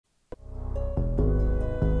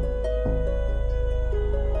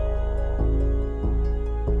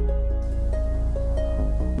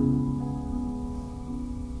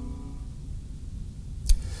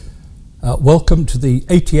Welcome to the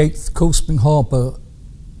 88th Cold Spring Harbor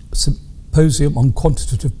Symposium on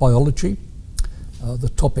Quantitative Biology. The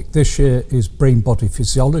topic this year is brain-body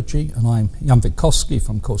physiology, and I'm Jan Witkowski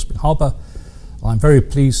from Cold Spring Harbor. I'm very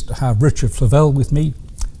pleased to have Richard Flavell with me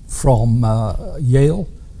from Yale,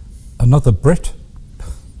 another Brit.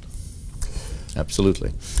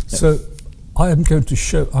 Absolutely. So I'm going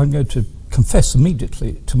to confess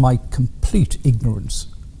immediately to my complete ignorance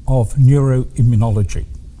of neuroimmunology.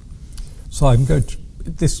 So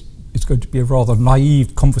this is going to be a rather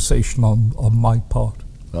naive conversation on my part.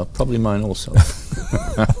 Well, probably mine also.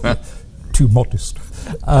 Too modest.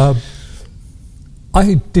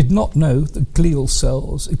 I did not know that glial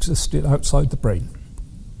cells existed outside the brain.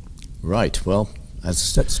 Right, well, let's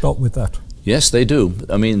start with that. Yes, they do.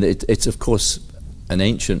 I mean, it's of course an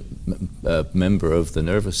ancient member of the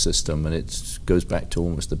nervous system, and it goes back to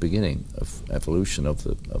almost the beginning of evolution of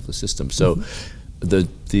the system. So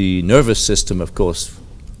the nervous system, of course,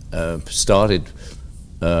 started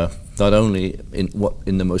not only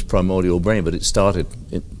in the most primordial brain, but it started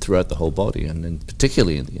throughout the whole body, and then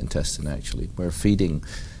particularly in the intestine, actually, where feeding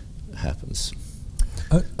happens.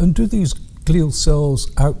 And do these glial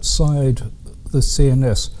cells outside the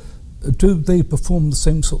CNS, do they perform the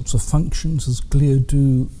same sorts of functions as glia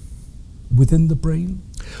do within the brain?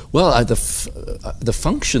 Well, the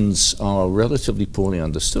functions are relatively poorly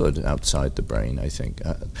understood outside the brain, I think.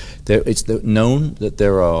 It's known that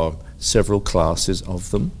there are several classes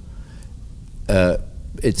of them.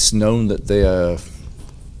 It's known that they are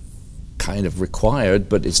kind of required,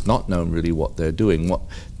 but it's not known really what they're doing,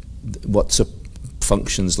 what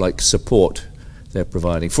functions like support they're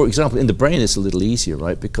providing. For example, in the brain it's a little easier,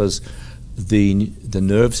 right? Because the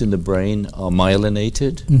nerves in the brain are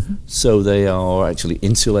myelinated, so they are actually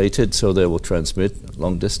insulated, so they will transmit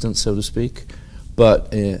long distance, so to speak.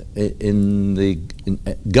 But in the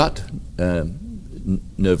gut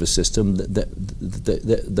nervous system,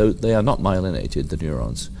 they are not myelinated, the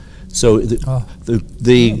neurons. So the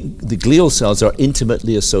glial cells are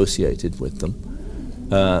intimately associated with them,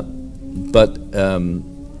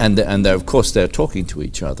 and they're, of course, they're talking to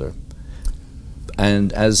each other.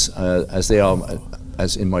 And as they are,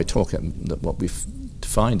 as in my talk, what we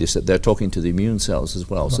find is that they're talking to the immune cells as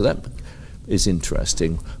well. Right. So that is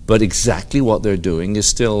interesting. But exactly what they're doing is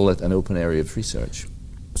still an open area of research.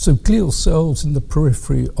 So glial cells in the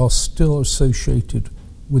periphery are still associated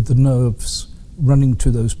with the nerves running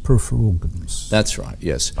to those peripheral organs? That's right,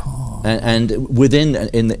 yes. Oh. And within,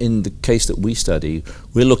 in the case that we study,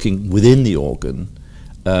 we're looking within the organ,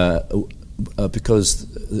 because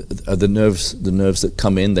the nerves that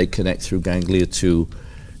come in, they connect through ganglia to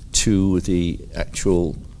the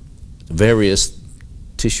actual various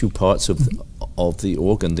tissue parts of the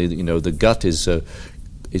organ. The gut is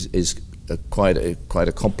quite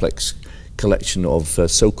a complex collection of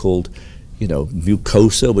so-called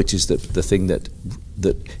mucosa, which is the thing that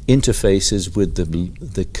interfaces with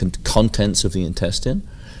the contents of the intestine,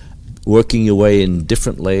 working your way in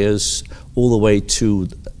different layers all the way to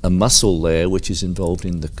a muscle layer, which is involved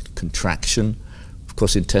in the contraction. Of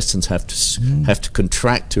course, intestines have to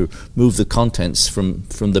contract to move the contents from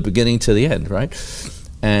the beginning to the end, right?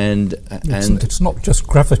 And it's not just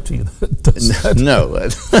gravity that does that. No,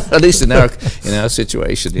 at least in our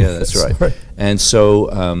situation, yeah, that's right. And so,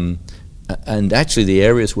 and actually, the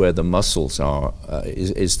areas where the muscles are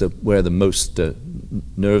is where the most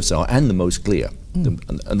nerves are, and the most glia. And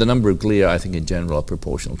the number of glia, I think, in general, are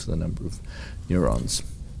proportional to the number of neurons.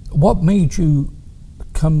 What made you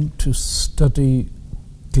come to study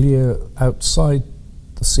glia outside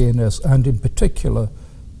the CNS, and in particular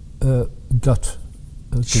gut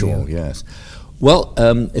glia? Sure, yes. Well,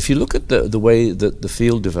 if you look at the way that the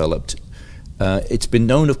field developed, it's been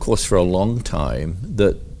known, of course, for a long time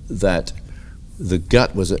that the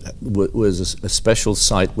gut was a special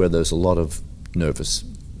site where there's a lot of nervous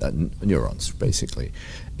neurons, basically.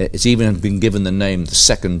 It's even been given the name the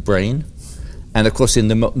second brain. And of course, in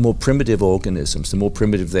the more primitive organisms, the more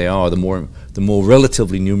primitive they are, the more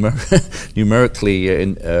relatively numerically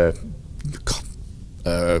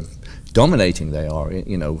dominating they are.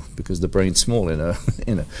 Because the brain's small in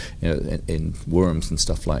worms and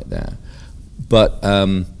stuff like that. But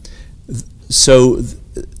so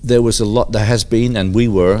there was a lot. There has been, and we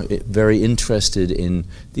were very interested in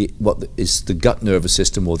what is the gut nervous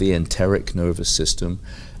system, or the enteric nervous system.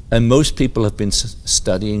 And most people have been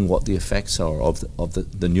studying what the effects are of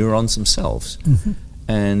the neurons themselves.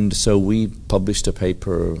 And so we published a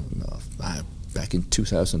paper back in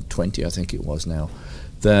 2020, I think it was now,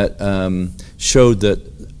 that showed that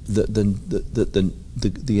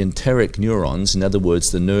the enteric neurons, in other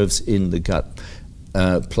words, the nerves in the gut,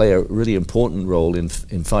 play a really important role in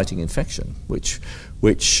fighting infection, which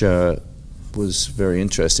was very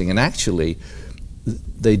interesting. And actually,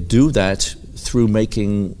 they do that through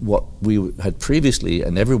making what we had previously,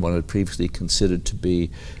 and everyone had previously considered to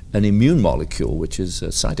be an immune molecule, which is a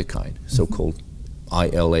cytokine, so-called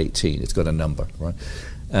IL-18. It's got a number, right?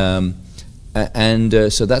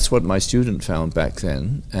 So that's what my student found back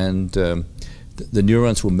then, and the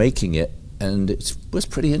neurons were making it, and it was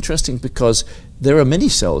pretty interesting because there are many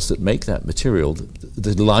cells that make that material.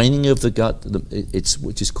 The lining of the gut,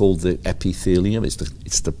 which is called the epithelium, it's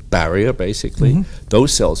the barrier, basically.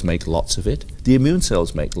 Those cells make lots of it. The immune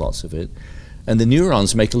cells make lots of it. And the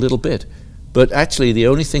neurons make a little bit. But actually, the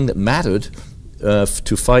only thing that mattered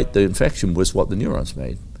to fight the infection was what the neurons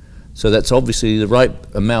made. So that's obviously the right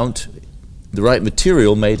amount, the right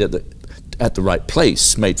material made at the right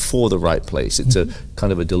place, made for the right place. It's a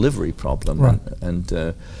kind of a delivery problem. Right.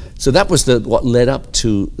 And so that was what led up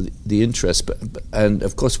to the interest. And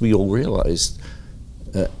of course, we all realized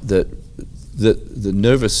that the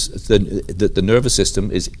nervous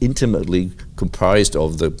system is intimately comprised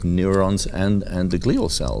of the neurons and the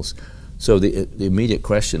glial cells. So the immediate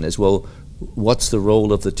question is, well, what's the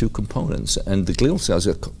role of the two components? And the glial cells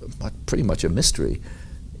are pretty much a mystery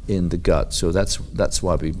in the gut. So that's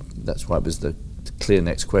why it was the clear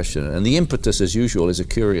next question. And the impetus, as usual, is a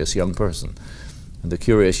curious young person. And the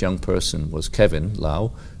curious young person was Kevin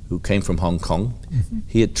Lau, who came from Hong Kong.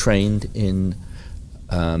 He had trained in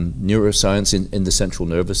neuroscience in the central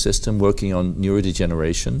nervous system, working on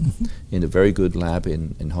neurodegeneration in a very good lab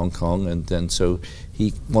in Hong Kong. And then so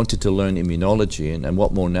he wanted to learn immunology, and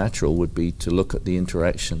what more natural would be to look at the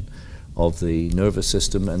interaction of the nervous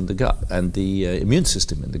system and the gut, and the immune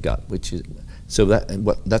system in the gut, which is so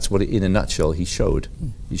that's what in a nutshell he showed.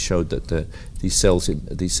 He showed that these cells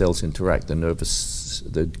interact, the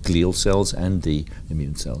glial cells and the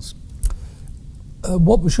immune cells.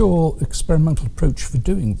 What was your experimental approach for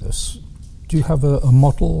doing this? Do you have a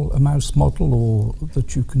model, a mouse model, or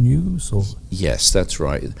that you can use? Or? Yes, that's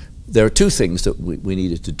right. There are two things that we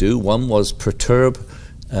needed to do. One was perturb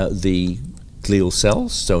the glial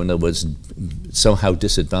cells, so in other words, somehow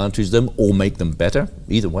disadvantage them or make them better,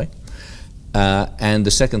 either way. And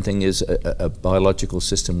the second thing is a biological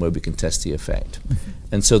system where we can test the effect.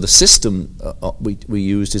 And so the system we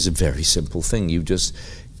used is a very simple thing. You just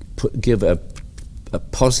give a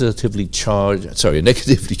negatively charged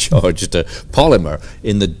polymer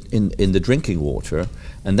in the drinking water,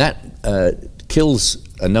 and that kills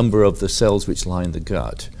a number of the cells which line the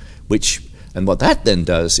gut, and what that then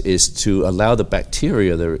does is to allow the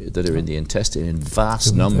bacteria that are in the intestine in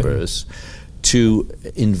vast numbers to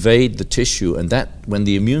invade the tissue, and that when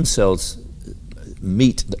the immune cells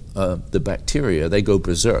meet the bacteria, they go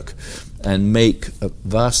berserk and make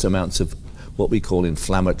vast amounts of what we call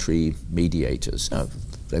inflammatory mediators. Now,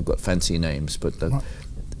 they've got fancy names, but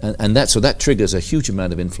so that triggers a huge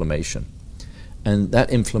amount of inflammation, and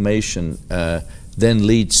that inflammation then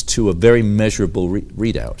leads to a very measurable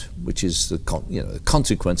readout, which is the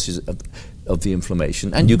consequences of the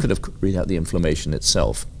inflammation, and you could have read out the inflammation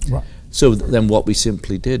itself. Right. So then what we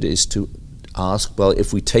simply did is to ask, well,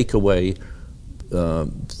 if we take away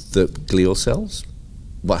the glial cells,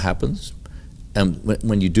 what happens? And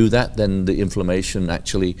when you do that, then the inflammation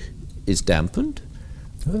actually is dampened,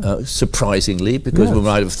 surprisingly, because we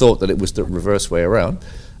might have thought that it was the reverse way around.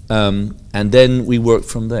 And then we worked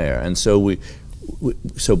from there. And so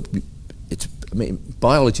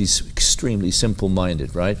biology is extremely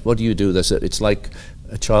simple-minded, right? What do you do? It's like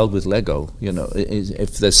a child with Lego.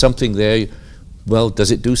 If there's something there, well,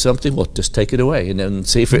 does it do something? Well, just take it away and then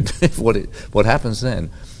see what happens then.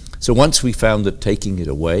 So once we found that taking it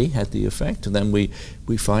away had the effect, and then we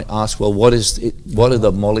asked, well, what are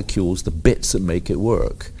the molecules, the bits that make it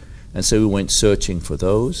work? And so we went searching for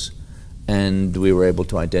those, and we were able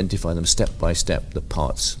to identify them step by step, the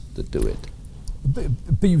parts that do it.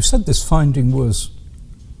 But you said this finding was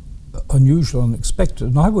unusual, unexpected,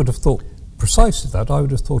 and I would have thought precisely that. I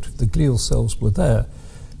would have thought if the glial cells were there,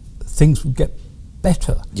 things would get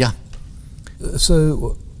better. Yeah.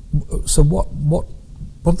 So what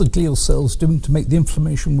are the glial cells doing to make the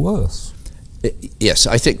inflammation worse? Yes,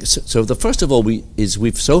 I think so. The first of all, we've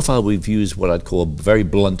used what I'd call very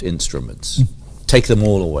blunt instruments. Take them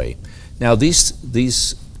all away. Now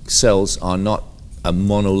these cells are not a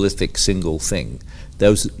monolithic single thing.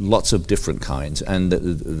 There's lots of different kinds, and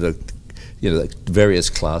the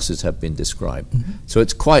various classes have been described. So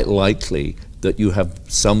it's quite likely that you have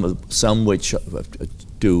some which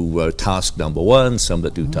do task number one, some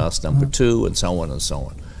that do task number two, and so on and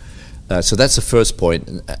so on. So that's the first point.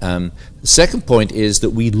 The second point is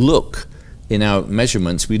that we look in our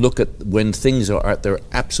measurements, we look at when things are at their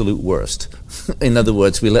absolute worst. In other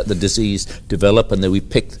words, we let the disease develop, and then we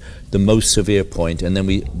pick the most severe point, and then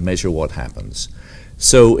we measure what happens.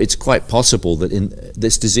 So it's quite possible that in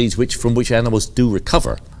this disease, from which animals do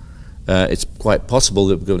recover, it's quite possible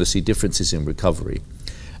that we're going to see differences in recovery.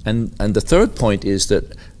 And the third point is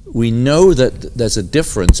that we know that there's a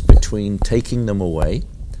difference between taking them away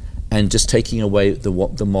and just taking away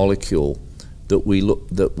the molecule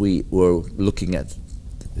that we were looking at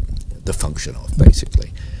the function of,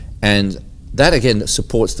 basically. And that again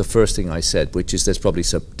supports the first thing I said, which is there's probably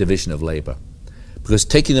some division of labor, because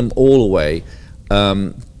taking them all away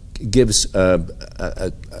gives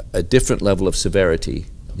a different level of severity,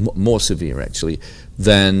 more severe actually,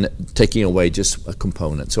 than taking away just a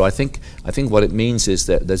component. So I think what it means is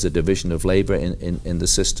that there's a division of labor in the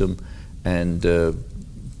system, and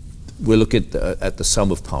we're looking at the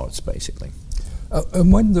sum of parts, basically.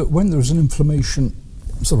 And when there's an inflammation,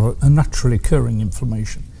 sort of a naturally occurring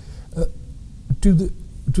inflammation, do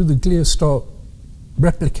the glia start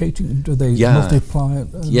replicating? Do they multiply?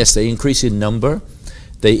 Yes, they increase in number,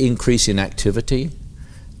 they increase in activity,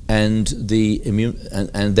 and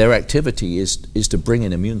their activity is to bring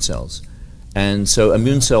in immune cells. And so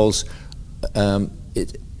immune cells,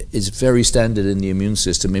 it is very standard in the immune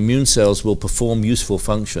system. Immune cells will perform useful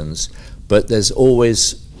functions, but there's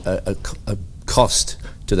always a cost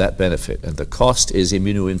to that benefit, and the cost is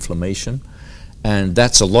immunoinflammation, and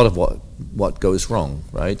that's a lot of what goes wrong,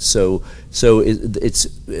 right? So it's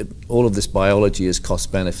all of this biology is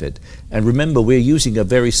cost benefit, and remember, we're using a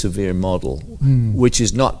very severe model, which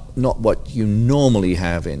is not what you normally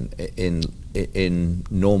have in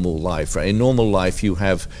normal life, right? In normal life, you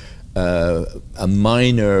have a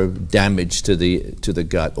minor damage to the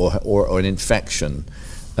gut or an infection,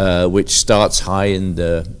 which starts high in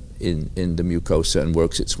the mucosa and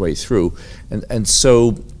works its way through, and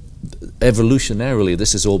so evolutionarily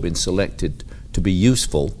this has all been selected to be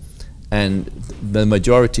useful, and the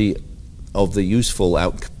majority of the useful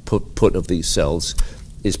output of these cells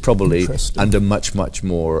is probably under much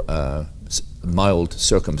more mild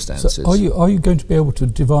circumstances. So are you going to be able to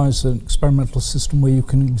devise an experimental system where you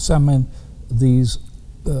can examine these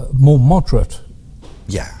more moderate?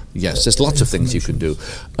 Yes, there's lots of things you can do.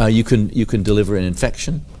 You can deliver an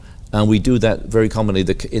infection. And we do that very commonly.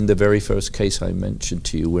 In the very first case I mentioned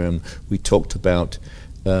to you, where we talked about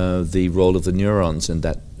the role of the neurons in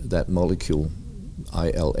that molecule,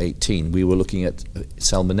 IL-18, we were looking at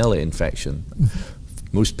salmonella infection.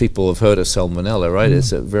 Most people have heard of salmonella, right?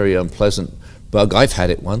 It's a very unpleasant bug. I've had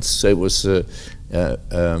it once. So it was,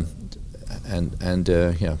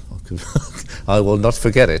 I will not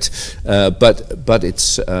forget it. But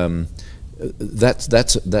it's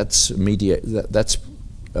that's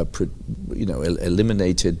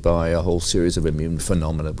eliminated by a whole series of immune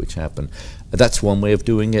phenomena which happen. That's one way of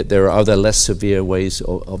doing it. There are other less severe ways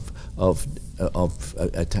of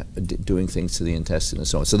doing things to the intestine and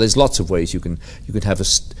so on. So there's lots of ways you can have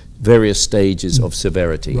various stages of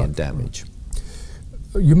severity and damage.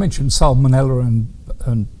 Right. You mentioned salmonella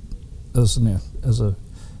and as a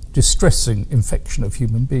distressing infection of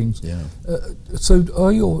human beings. Yeah. So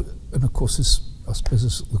and of course I suppose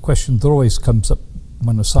this is the question that always comes up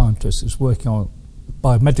when a scientist is working on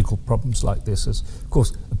biomedical problems like this, is of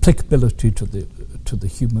course applicability to the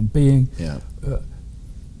human being. Yeah.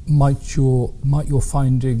 Might your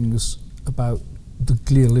findings about the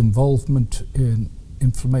glial involvement in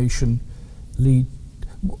inflammation lead?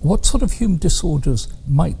 What sort of human disorders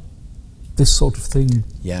might this sort of thing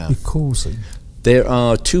be causing? There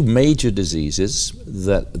are two major diseases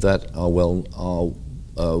that are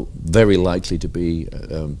very likely to be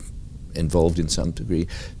involved in some degree.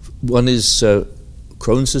 One is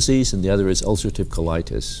Crohn's disease, and the other is ulcerative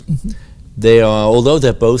colitis. They are, although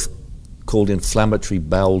they're both called inflammatory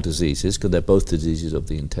bowel diseases, because they're both diseases of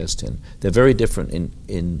the intestine, they're very different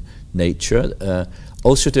in nature.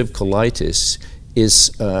 Ulcerative colitis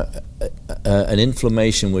is an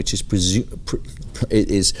inflammation which is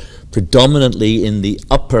predominantly in the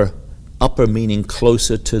upper meaning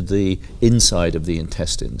closer to the inside of the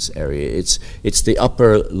intestines area. It's the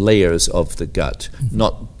upper layers of the gut,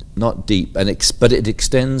 not deep, but it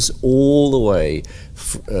extends all the way,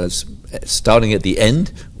 starting at the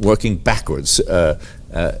end, working backwards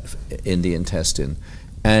in the intestine,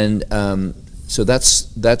 and so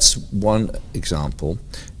that's one example.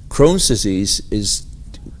 Crohn's disease is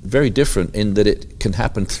very different in that it can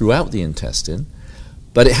happen throughout the intestine,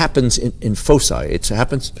 but it happens in foci. It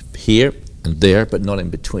happens here and there, but not in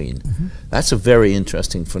between. That's a very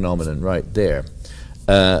interesting phenomenon right there.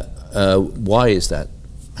 Why is that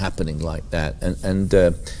happening like that?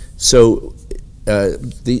 So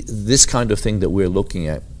this kind of thing that we're looking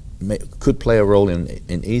at could play a role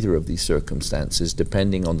in either of these circumstances,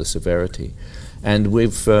 depending on the severity. And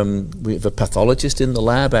we've a pathologist in the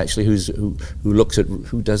lab actually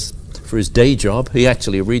who does for his day job. He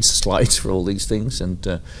actually reads the slides for all these things,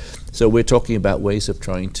 and so we're talking about ways of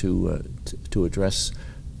trying to address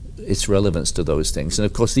its relevance to those things. And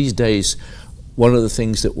of course, these days, one of the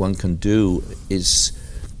things that one can do is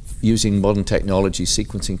using modern technology,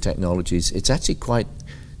 sequencing technologies. It's actually quite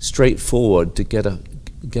straightforward to get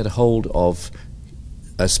a hold of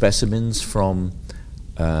specimens from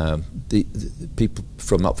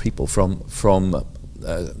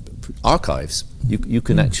archives. You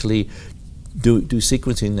can actually do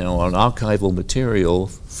sequencing now on archival material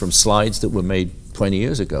from slides that were made 20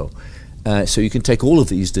 years ago. So you can take all of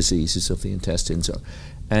these diseases of the intestines.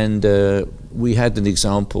 And we had an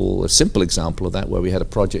example, a simple example of that, where we had a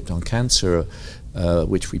project on cancer,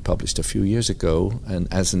 which we published a few years ago. And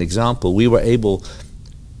as an example, we were able,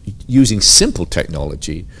 using simple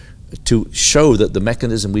technology, to show that the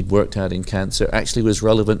mechanism we'd worked out in cancer actually was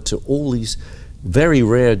relevant to all these very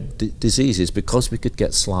rare diseases, because we could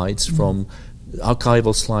get slides from,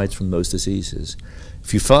 archival slides from those diseases.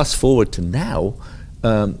 If you fast forward to now,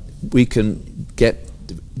 we can get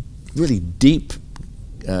really deep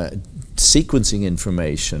sequencing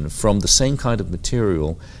information from the same kind of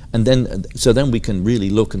material, and then then we can really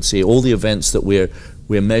look and see all the events that we're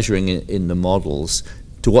measuring in the models.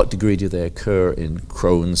 To what degree do they occur in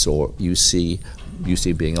Crohn's or UC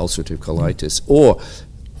being ulcerative colitis, or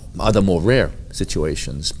other more rare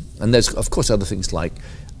situations? And there's of course other things like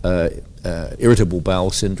irritable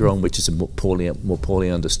bowel syndrome, which is a more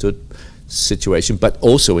poorly understood situation, but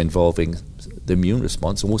also involving the immune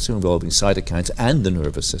response, and also involving cytokines and the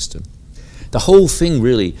nervous system. The whole thing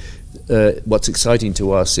really, what's exciting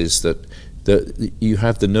to us is that you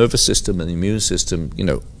have the nervous system and the immune system,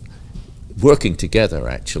 working together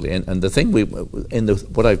actually. And the thing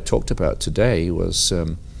what I've talked about today was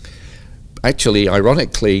actually,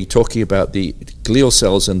 ironically, talking about the glial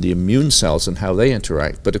cells and the immune cells and how they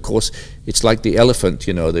interact. But of course, it's like the elephant,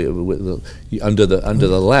 under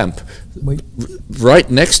the lamp. Right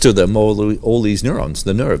next to them, all these neurons,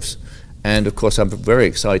 the nerves. And of course, I'm very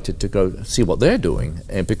excited to go see what they're doing,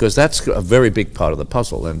 because that's a very big part of the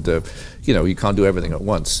puzzle. And you can't do everything at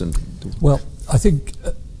once. And well, I think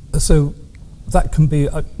so. That can be,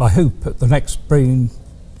 I hope, at the next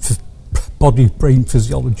body-brain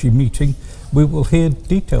physiology meeting, we will hear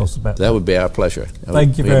details about that. That would be our pleasure.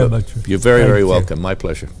 Thank you very much. You're very, very welcome. My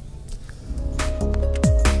pleasure.